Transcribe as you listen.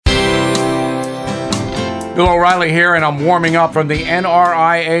Bill O'Reilly here, and I'm warming up from the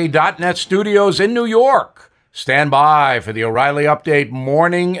NRIA.net studios in New York. Stand by for the O'Reilly Update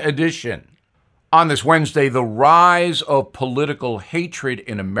Morning Edition. On this Wednesday, the rise of political hatred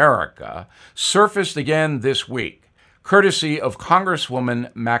in America surfaced again this week, courtesy of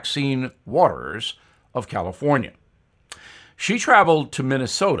Congresswoman Maxine Waters of California. She traveled to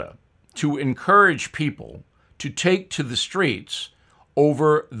Minnesota to encourage people to take to the streets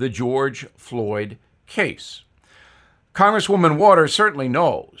over the George Floyd case. Congresswoman Waters certainly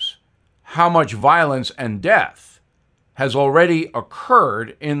knows how much violence and death has already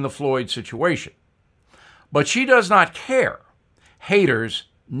occurred in the Floyd situation. But she does not care. Haters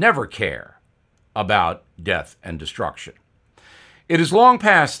never care about death and destruction. It is long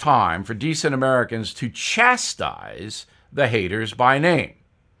past time for decent Americans to chastise the haters by name.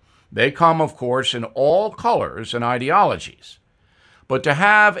 They come, of course, in all colors and ideologies. But to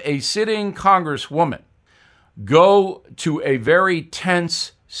have a sitting congresswoman go to a very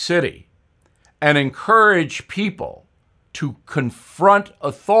tense city and encourage people to confront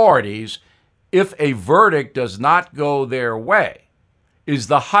authorities if a verdict does not go their way is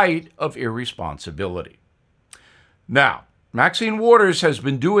the height of irresponsibility. Now, Maxine Waters has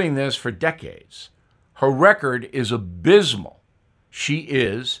been doing this for decades. Her record is abysmal. She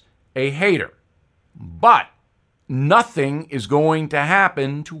is a hater. But nothing is going to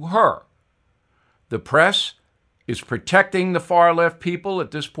happen to her. The press is protecting the far-left people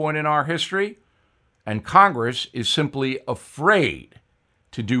at this point in our history, and Congress is simply afraid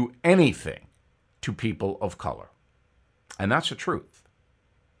to do anything to people of color. And that's the truth.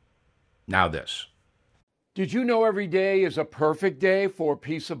 Now this. Did you know every day is a perfect day for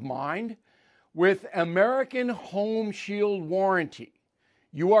peace of mind? With American Home Shield Warranty,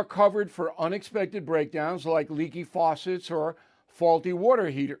 you are covered for unexpected breakdowns like leaky faucets or faulty water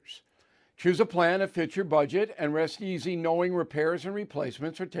heaters. Choose a plan that fits your budget and rest easy knowing repairs and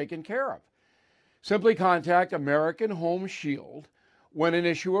replacements are taken care of. Simply contact American Home Shield when an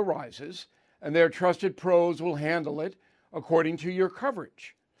issue arises, and their trusted pros will handle it according to your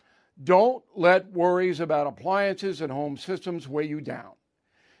coverage. Don't let worries about appliances and home systems weigh you down.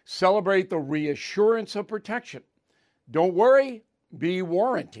 Celebrate the reassurance of protection. Don't worry. Be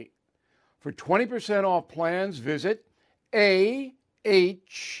warranty. For 20% off plans, visit ahs.com/bill.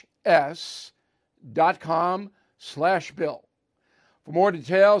 For more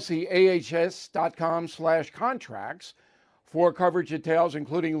details, see ahs.com/contracts for coverage details,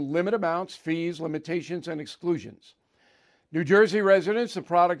 including limit amounts, fees, limitations, and exclusions. New Jersey residents, the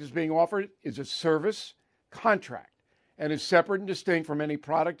product is being offered is a service contract and is separate and distinct from any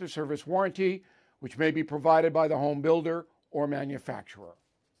product or service warranty, which may be provided by the home builder or manufacturer.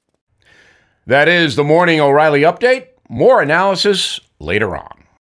 That is the Morning O'Reilly Update. More analysis later on.